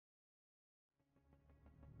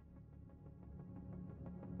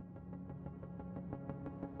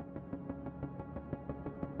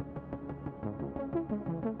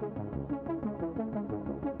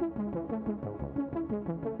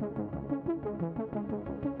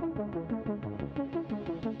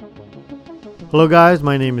Hello guys,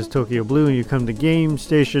 my name is Tokyo Blue and you come to Game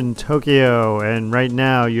Station Tokyo, and right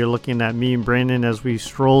now you're looking at me and Brandon as we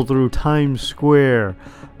stroll through Times Square,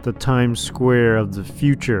 the Times Square of the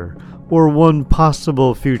future, or one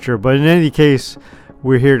possible future, but in any case,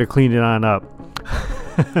 we're here to clean it on up.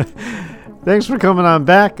 Thanks for coming on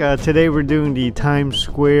back. Today we're doing the Times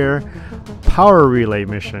Square power relay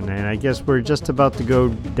mission, and I guess we're just about to go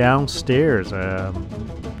downstairs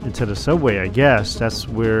into the subway. I guess that's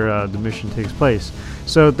where the mission takes place.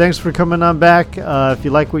 So thanks for coming on back. If you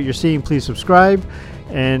like what you're seeing, please subscribe,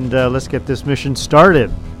 and let's get this mission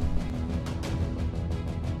started.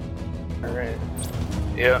 Alright.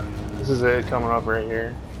 Yeah, this is it coming up right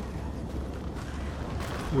here.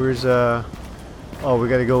 Where's oh, we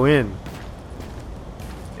gotta go in.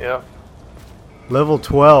 Yeah. Level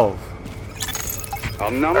 12. Our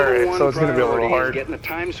number one so it's gonna be a little priority hard. is getting the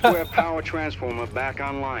Times Square power transformer back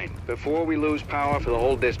online before we lose power for the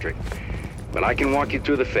whole district. But I can walk you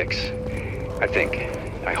through the fix. I think.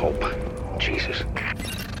 I hope. Jesus.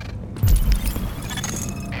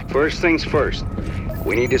 First things first.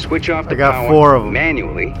 We need to switch off the power 4 of them.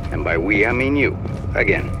 manually, and by we I mean you.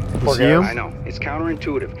 Again. You see 'em? I know, it's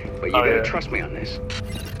counterintuitive, but you gotta trust me on this.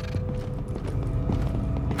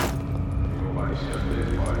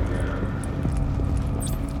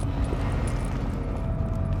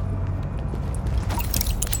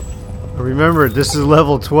 Remember, this is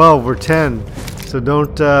level 12. We're 10, so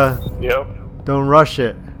don't don't rush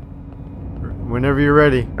it. Whenever you're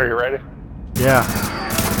ready. Are you ready? Yeah.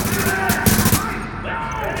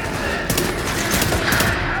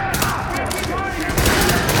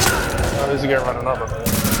 Oh, there's a guy running up.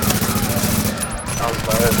 That was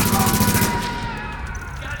bad.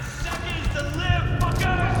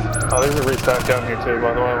 Oh, there's a restock down here too,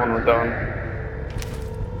 by the way, when we're done.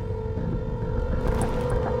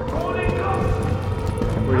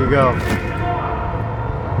 Where'd you go?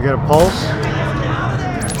 You got a pulse?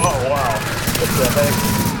 Oh, wow. What the heck?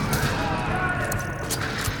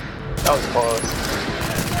 That was close.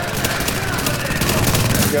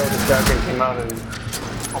 The guy with the shotgun came out and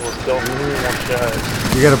almost killed me in one shot.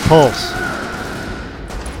 You got a pulse?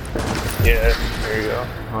 Yeah, there you go.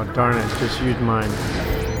 Oh darn it! Just used mine.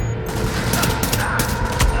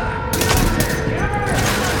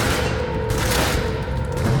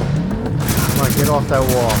 Get off that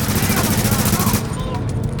wall.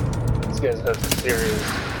 These guys have serious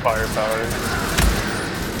firepower.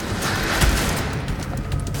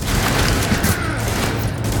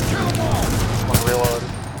 One reload.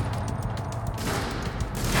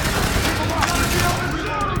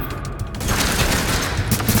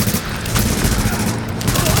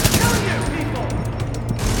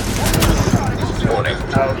 Warning.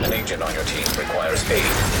 An agent on your team requires aid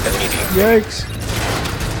immediately. Yikes!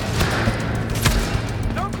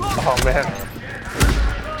 Oh man.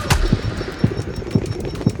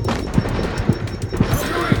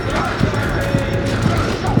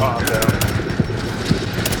 Oh, I'm down.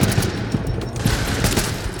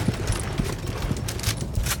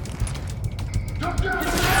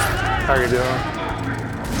 How are you doing?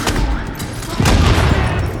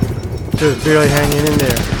 Just barely hanging in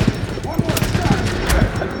there.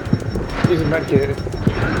 He's a medkit.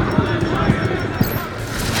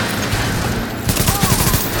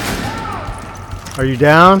 Are you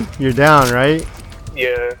down? You're down, right?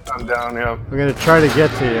 Yeah, I'm down, yeah. We're gonna try to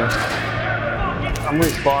get to you. I'm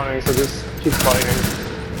respawning, so just keep fighting.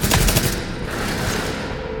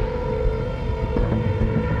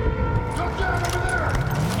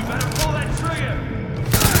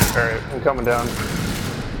 Alright, I'm coming down.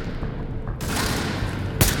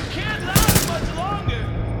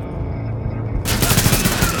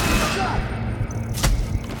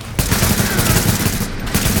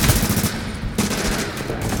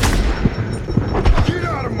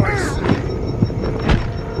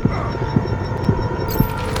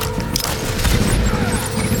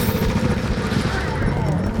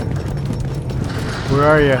 Where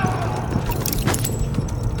are you?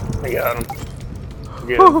 I got him.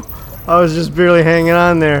 Get him. I was just barely hanging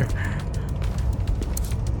on there.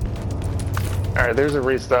 Alright, there's a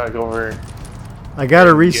restock over. I got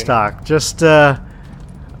a restock. Just, I'm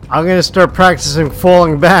gonna start practicing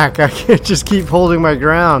falling back. I can't just keep holding my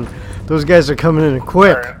ground. Those guys are coming in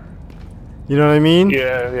quick. Right. You know what I mean?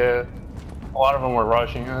 Yeah, yeah. A lot of them were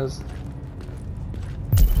rushing us.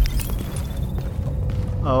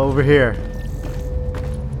 Oh, over here.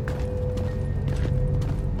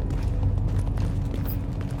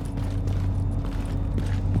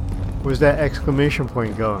 Where's that exclamation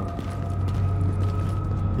point going?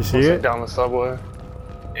 You see it? Down the subway.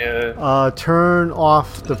 Yeah. Turn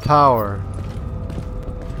off the power.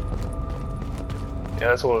 Yeah,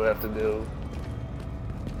 that's what we have to do.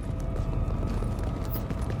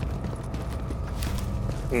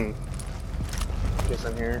 Guess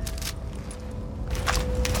I'm here.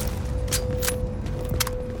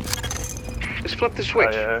 Just flip the switch.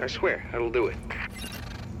 Oh, yeah. I swear, that'll do it.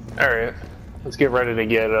 Alright. Let's get ready to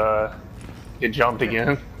get jumped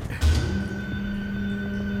again.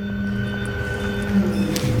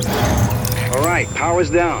 Alright, power's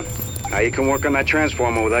down. Now you can work on that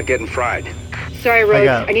transformer without getting fried. Sorry, Rose.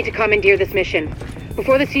 I need to commandeer this mission.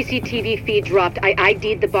 Before the CCTV feed dropped, I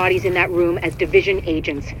ID'd the bodies in that room as Division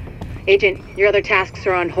agents. Agent, your other tasks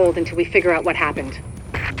are on hold until we figure out what happened.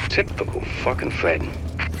 Typical fucking Fred.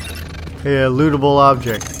 Hey, a lootable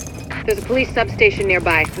object. There's a police substation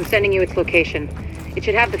nearby. I'm sending you its location. It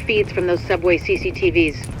should have the feeds from those subway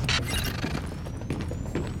CCTVs.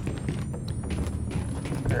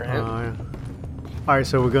 Alright,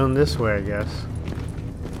 so we're going this way, I guess.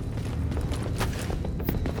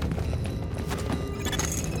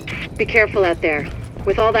 Be careful out there.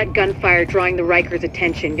 With all that gunfire drawing the Rikers'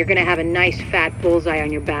 attention, you're gonna have a nice fat bullseye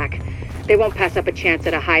on your back. They won't pass up a chance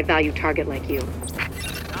at a high-value target like you.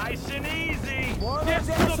 Nice and easy! Get to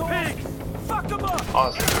the pig! Fuck them up!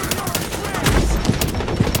 Awesome.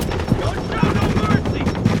 Don't show no mercy!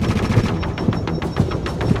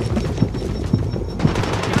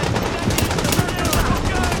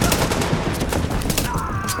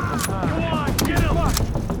 Go on, get him!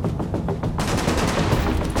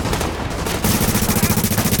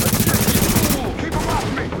 Keep him off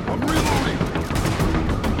me! I'm reloading!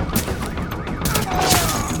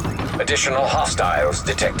 Additional hostiles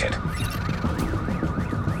detected.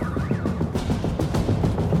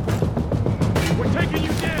 We're taking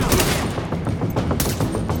you down!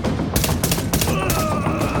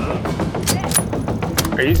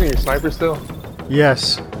 Are you using your sniper still?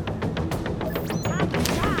 Yes. Get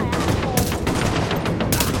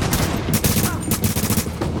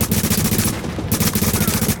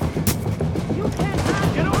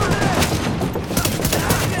over there!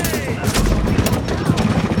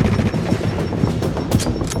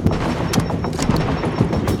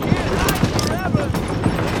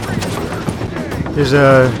 There's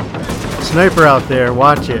a sniper out there.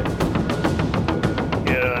 Watch it.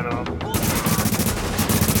 Yeah, I know.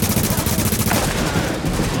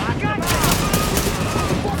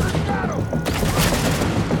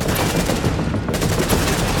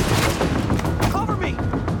 Cover me!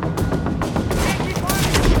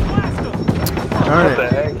 Darn What the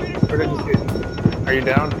it. heck? Where did you get? Are you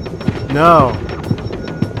down? No.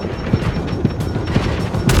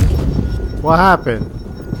 What happened?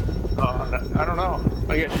 I don't know.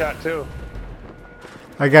 I get shot too.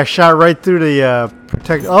 I got shot right through the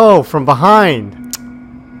protect. Oh, from behind.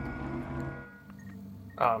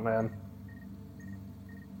 Oh man.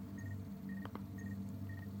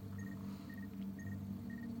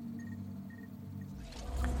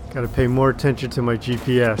 Gotta pay more attention to my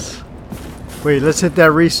GPS. Wait, let's hit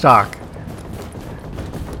that restock.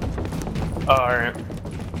 Oh, alright.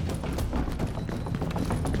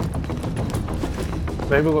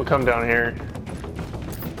 Maybe we'll come down here.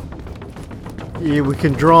 Yeah, we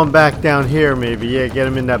can draw him back down here, maybe. Yeah, get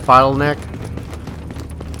him in that bottleneck.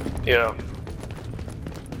 Yeah.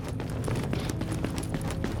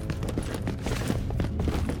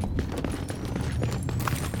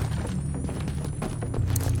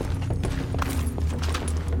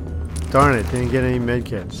 Darn it, didn't get any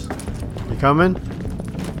medkits. You coming?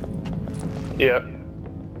 Yeah.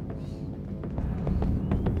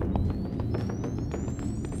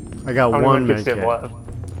 I got How many one medkits do you have medkit. left?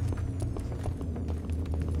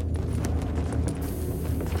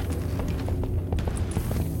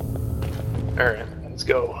 Alright, let's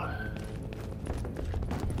go.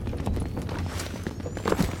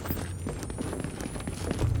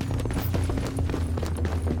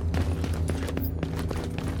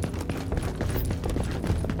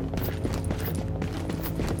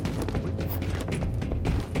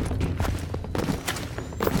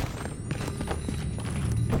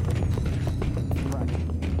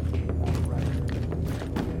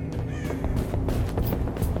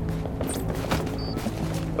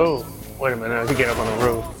 Oh, wait a minute, I can get up on the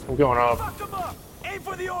roof. I'm going up. Fuck them up! Aim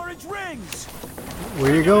for the orange rings!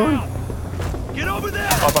 Where you going? Get over there!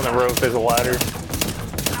 Up on the roof, there's a ladder.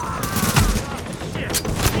 Shit!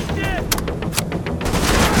 He's dead!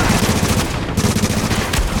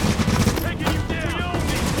 Taking you down!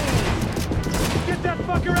 Get that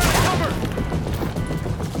fucker out of cover!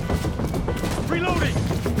 Reloading!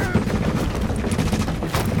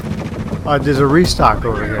 There's a restock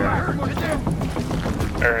over here.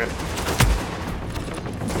 Alright.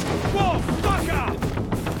 Whoa! Fucker!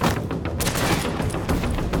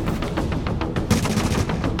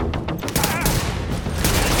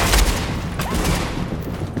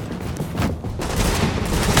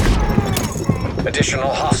 Additional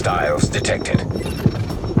hostiles detected.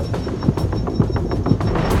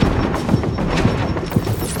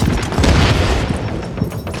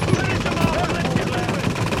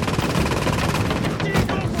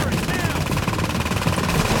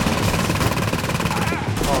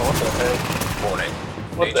 Warning.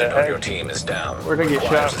 What the Agent on heck? your team is down. Where'd I get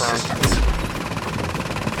Requires shot from? assistance.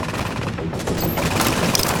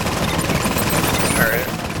 Alright.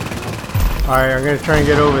 Alright, I'm gonna try and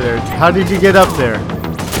get over there. How did you get up there?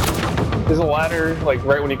 There's a ladder, like,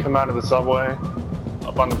 right when you come out of the subway.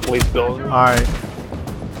 Up on the police building. Alright.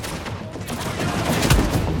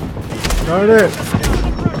 Start it!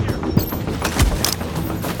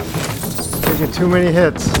 Taking too many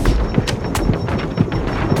hits.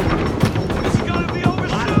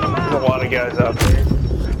 There's a lot of guys out there.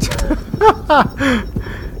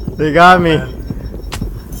 They got me.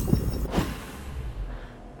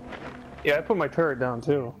 Yeah, I put my turret down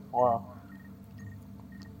too. Wow.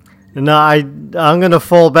 No, I'm gonna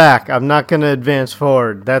fall back. I'm not gonna advance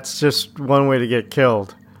forward. That's just one way to get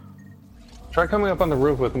killed. Try coming up on the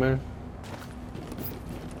roof with me.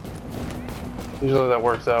 Usually that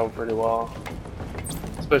works out pretty well.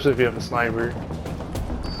 Especially if you have a sniper.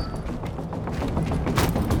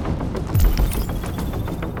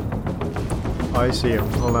 Oh, I see him.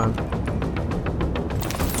 Hold on.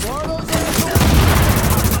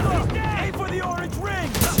 Aim for the orange ring!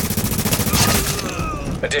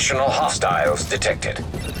 Additional hostiles detected.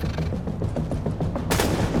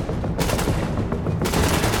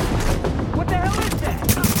 What the hell is that?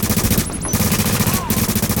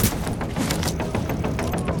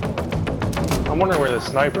 I'm wondering where the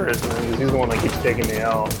sniper is, man, because he's the one that keeps taking me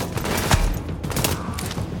out.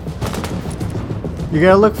 You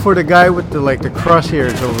gotta look for the guy with the the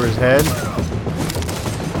crosshairs over his head.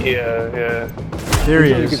 Yeah, yeah. There he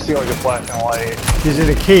You can is. see like a flashing light. He's in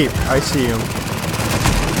a cape. I see him.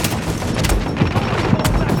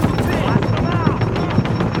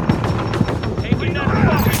 Taking that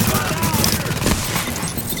fucking shot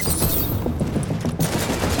out!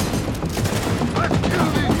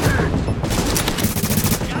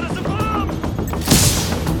 Got us a bomb!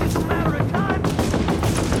 It's a matter of time!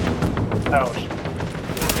 Ouch.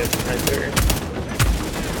 It's right there.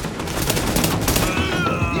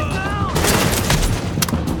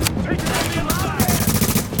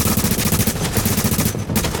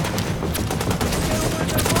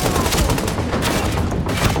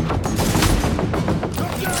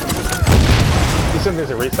 You said there's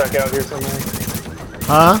a restock out here somewhere?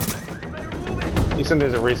 Huh? You said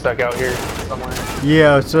there's a restock out here somewhere?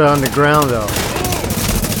 Yeah, it's on the ground though.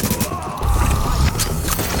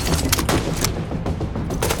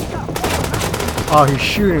 Oh, he's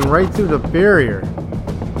shooting right through the barrier.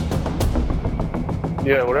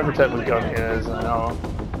 Yeah, whatever type of gun he is, I know.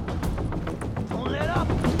 Don't let up!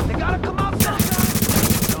 They gotta come out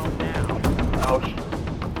sometime! Now.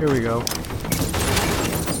 Ouch. Here we go.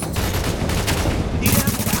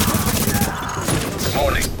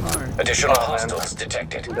 Warning. Additional Oh, man. hostiles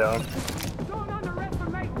detected. I'm down. Don't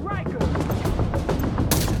underestimate Riker!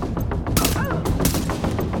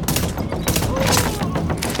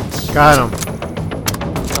 Got him.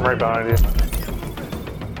 I'm right behind you.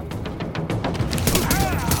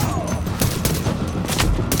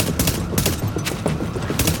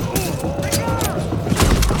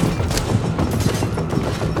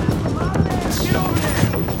 Get over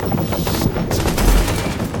there!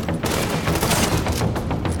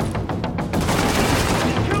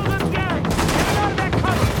 Kill them gang! Get out of that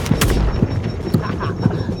cover!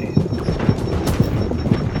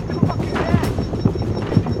 Fucking dead!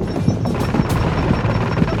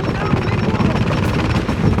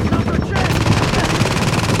 Number check!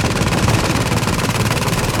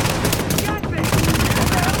 Got me!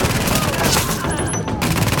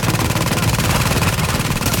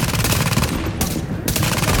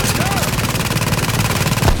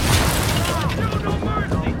 No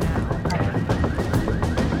mercy!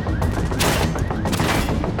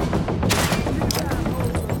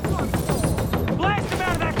 Blast him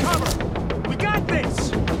out of that cover! We got this!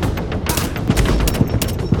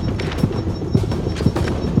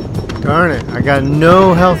 Darn it. I got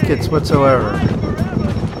no health kits whatsoever.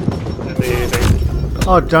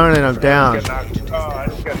 Oh, darn it. I'm down. I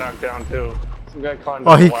just got knocked down too. Some guy climbed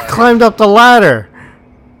Oh, up he the ladder. climbed up the ladder.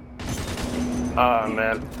 Ah,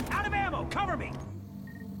 man. Out of ammo! Cover me!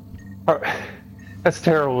 That's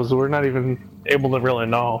terrible, so we're not even able to really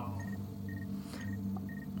know.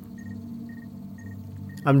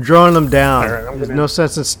 I'm drawing them down. Alright, I'm There's gonna- no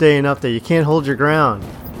sense in staying up there. You can't hold your ground.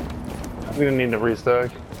 I'm gonna need to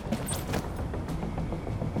restock.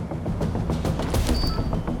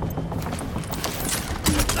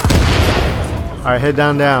 Alright, head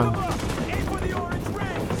down.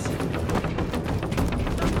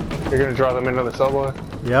 You're gonna draw them into the subway?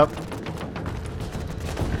 Yep.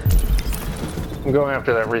 I'm going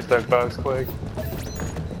after that restock box quick.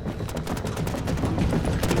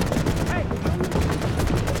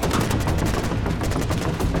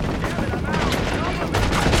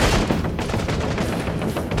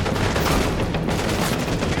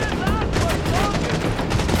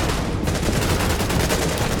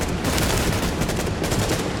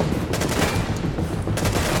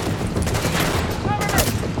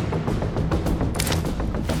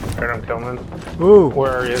 Alright, I'm coming. Ooh,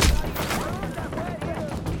 Where are you?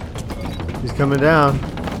 he's coming down.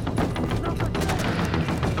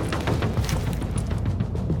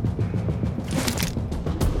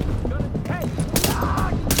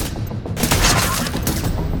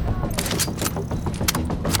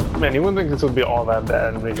 Man, you wouldn't think this would be all that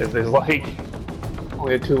bad because there's like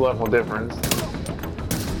only a 2-level difference.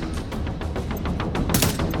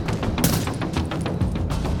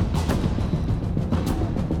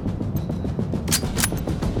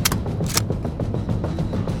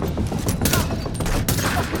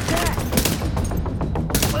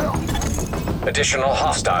 Additional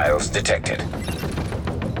hostiles detected.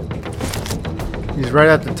 He's right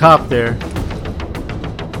at the top there.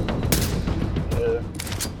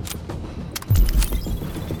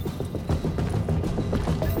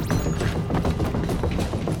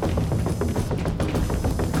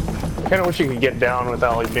 I kinda wish you could get down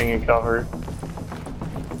without like being in cover.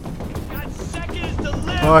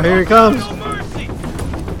 Oh, here he comes.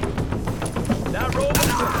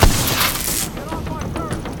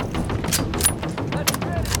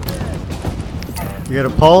 You got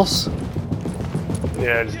a pulse?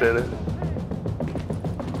 Yeah, I just did it.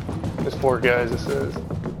 There's 4 guys, it says.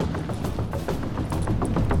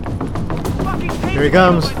 Here he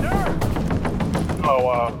comes. Oh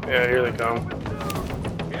wow, yeah, here they come.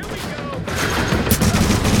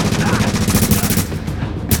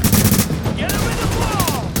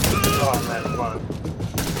 Oh man, come on.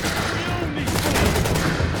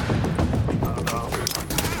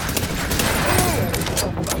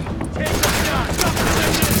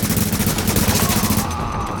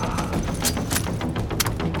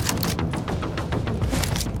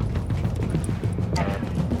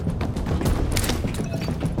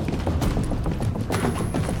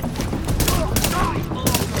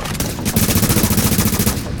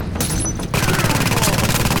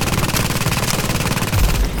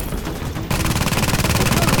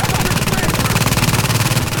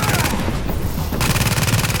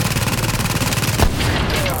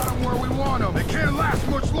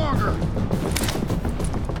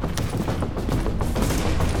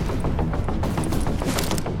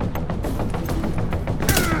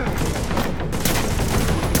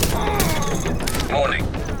 Warning.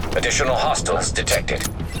 Additional hostiles detected.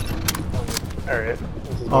 Alright.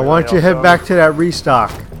 Oh, why don't you head back to that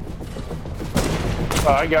restock?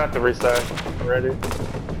 Oh, I got the restock already.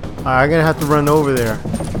 I'm gonna have to run over there.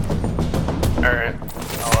 Alright.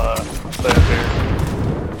 I'll stay up here.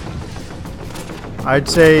 I'd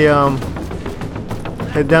say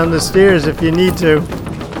head down the stairs if you need to.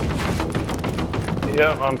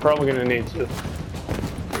 Yep, I'm probably gonna need to.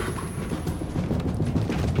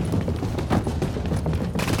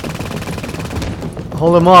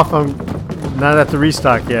 Hold him off. I'm not at the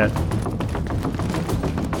restock yet.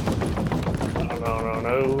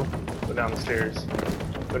 No. Go down the stairs.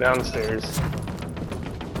 Go down the stairs.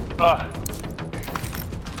 Ah.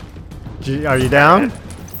 Are you down?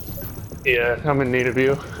 Yeah, I'm in need of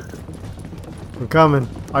you. I'm coming.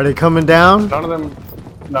 Are they coming down? None of them.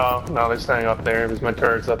 No, they're staying up there because my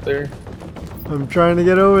turret's up there. I'm trying to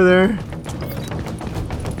get over there.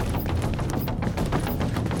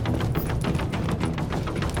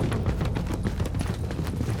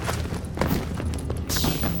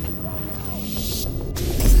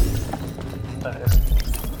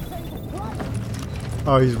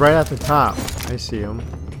 Oh, he's right at the top. I see him.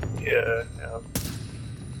 Yeah.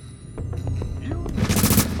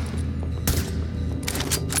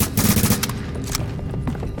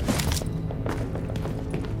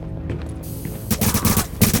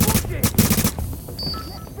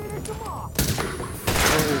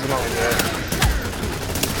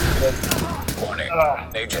 Warning.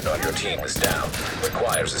 Agent on your team is down.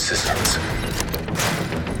 Requires assistance.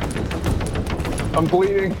 I'm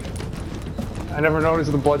bleeding. I never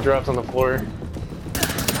noticed the blood drops on the floor.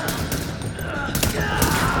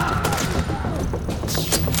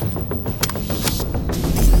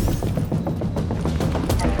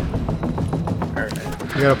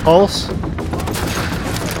 You got a pulse?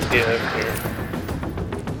 Yeah, here.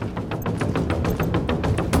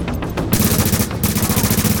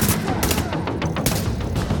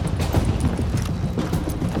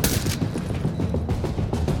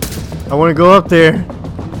 I want to go up there.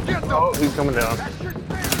 Oh, he's coming down.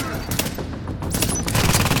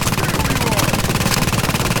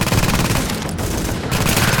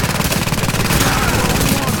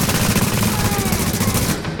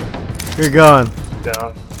 You're going.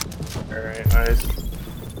 Down. Alright, nice.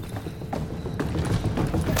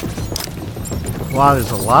 Wow,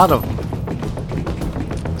 there's a lot of them.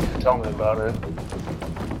 Tell me about it.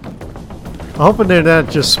 I'm hoping they're not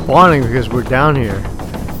just spawning because we're down here.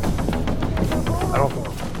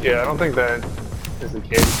 I don't think that is the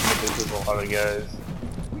case because there's a lot of guys.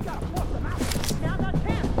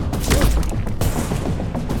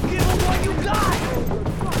 Give them what you got!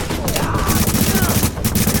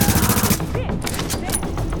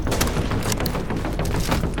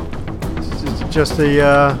 It's just a,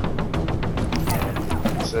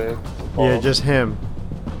 See? yeah, just him.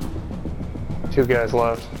 2 guys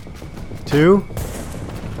left. 2?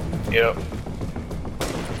 Yep.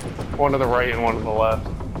 One to the right and one to the left.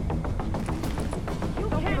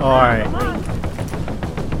 Alright.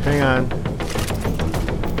 Hang on.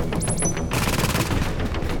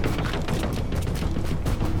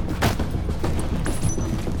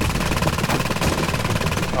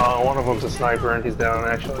 One of them's a sniper and he's down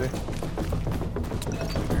actually.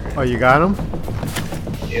 Oh, you got him?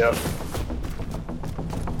 Yep.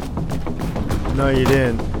 No, you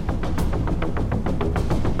didn't.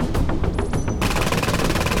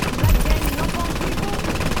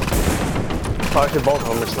 Actually, both of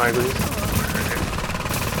them are snipers.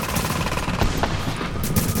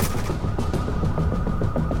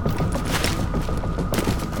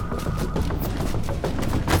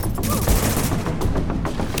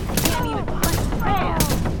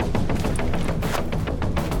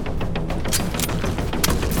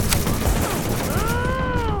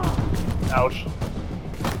 Ouch.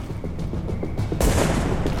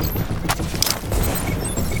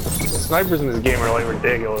 The snipers in this game are like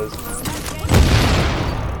ridiculous.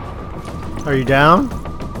 Are you down?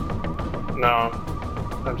 No.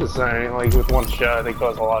 I'm just saying, like, with one shot, they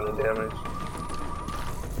cause a lot of damage.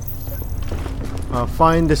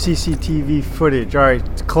 Find the CCTV footage.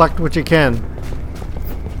 Alright, collect what you can.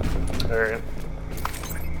 Alright.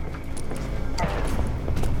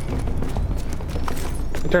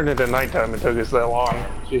 It turned into nighttime, it took us that long.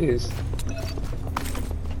 Jeez.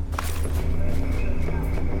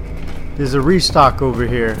 There's a restock over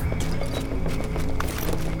here.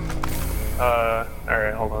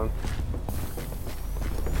 Alright, hold on.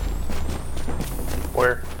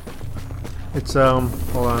 Where? It's, hold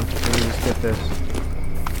on. Let me just get this.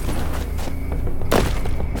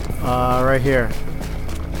 Right here.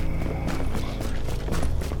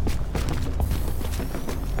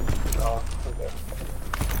 Oh, okay.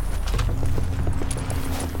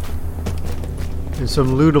 And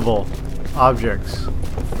some lootable objects.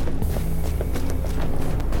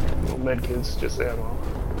 Little medkits, just ammo.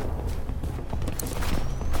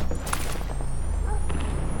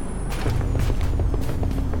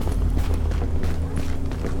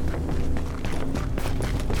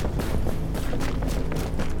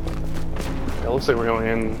 It looks like we're going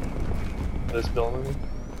in this building.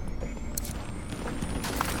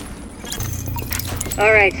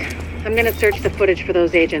 All right, I'm gonna search the footage for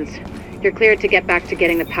those agents. You're cleared to get back to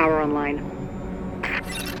getting the power online.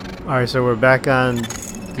 Alright, so we're back on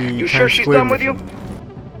the You sure she's done with you?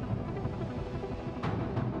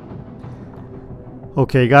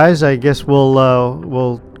 Okay, guys, I guess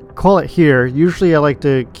we'll call it here. Usually I like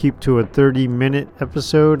to keep to a 30-minute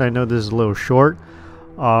episode. I know this is a little short.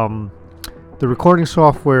 The recording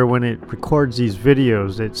software, when it records these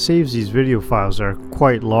videos, it saves these video files that are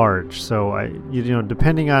quite large. So you know,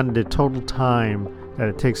 depending on the total time that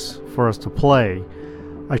it takes for us to play,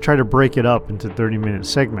 I try to break it up into 30-minute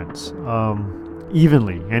segments,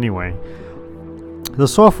 evenly anyway. The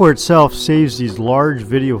software itself saves these large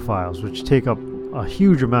video files, which take up a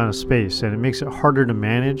huge amount of space, and it makes it harder to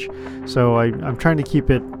manage. So I'm trying to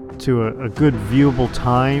keep it to a good viewable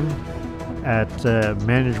time at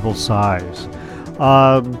manageable size.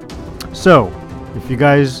 So if you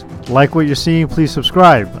guys like what you're seeing, please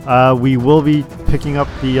subscribe. We will be picking up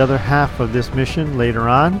the other half of this mission later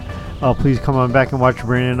on. Please come on back and watch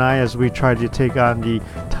Brandon and I as we try to take on the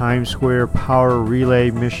Times Square Power Relay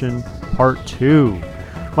Mission Part 2.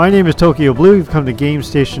 My name is Tokyo Blue. You've come to Game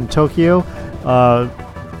Station Tokyo.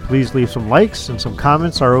 Please leave some likes and some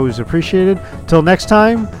comments are always appreciated. Till next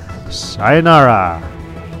time, sayonara.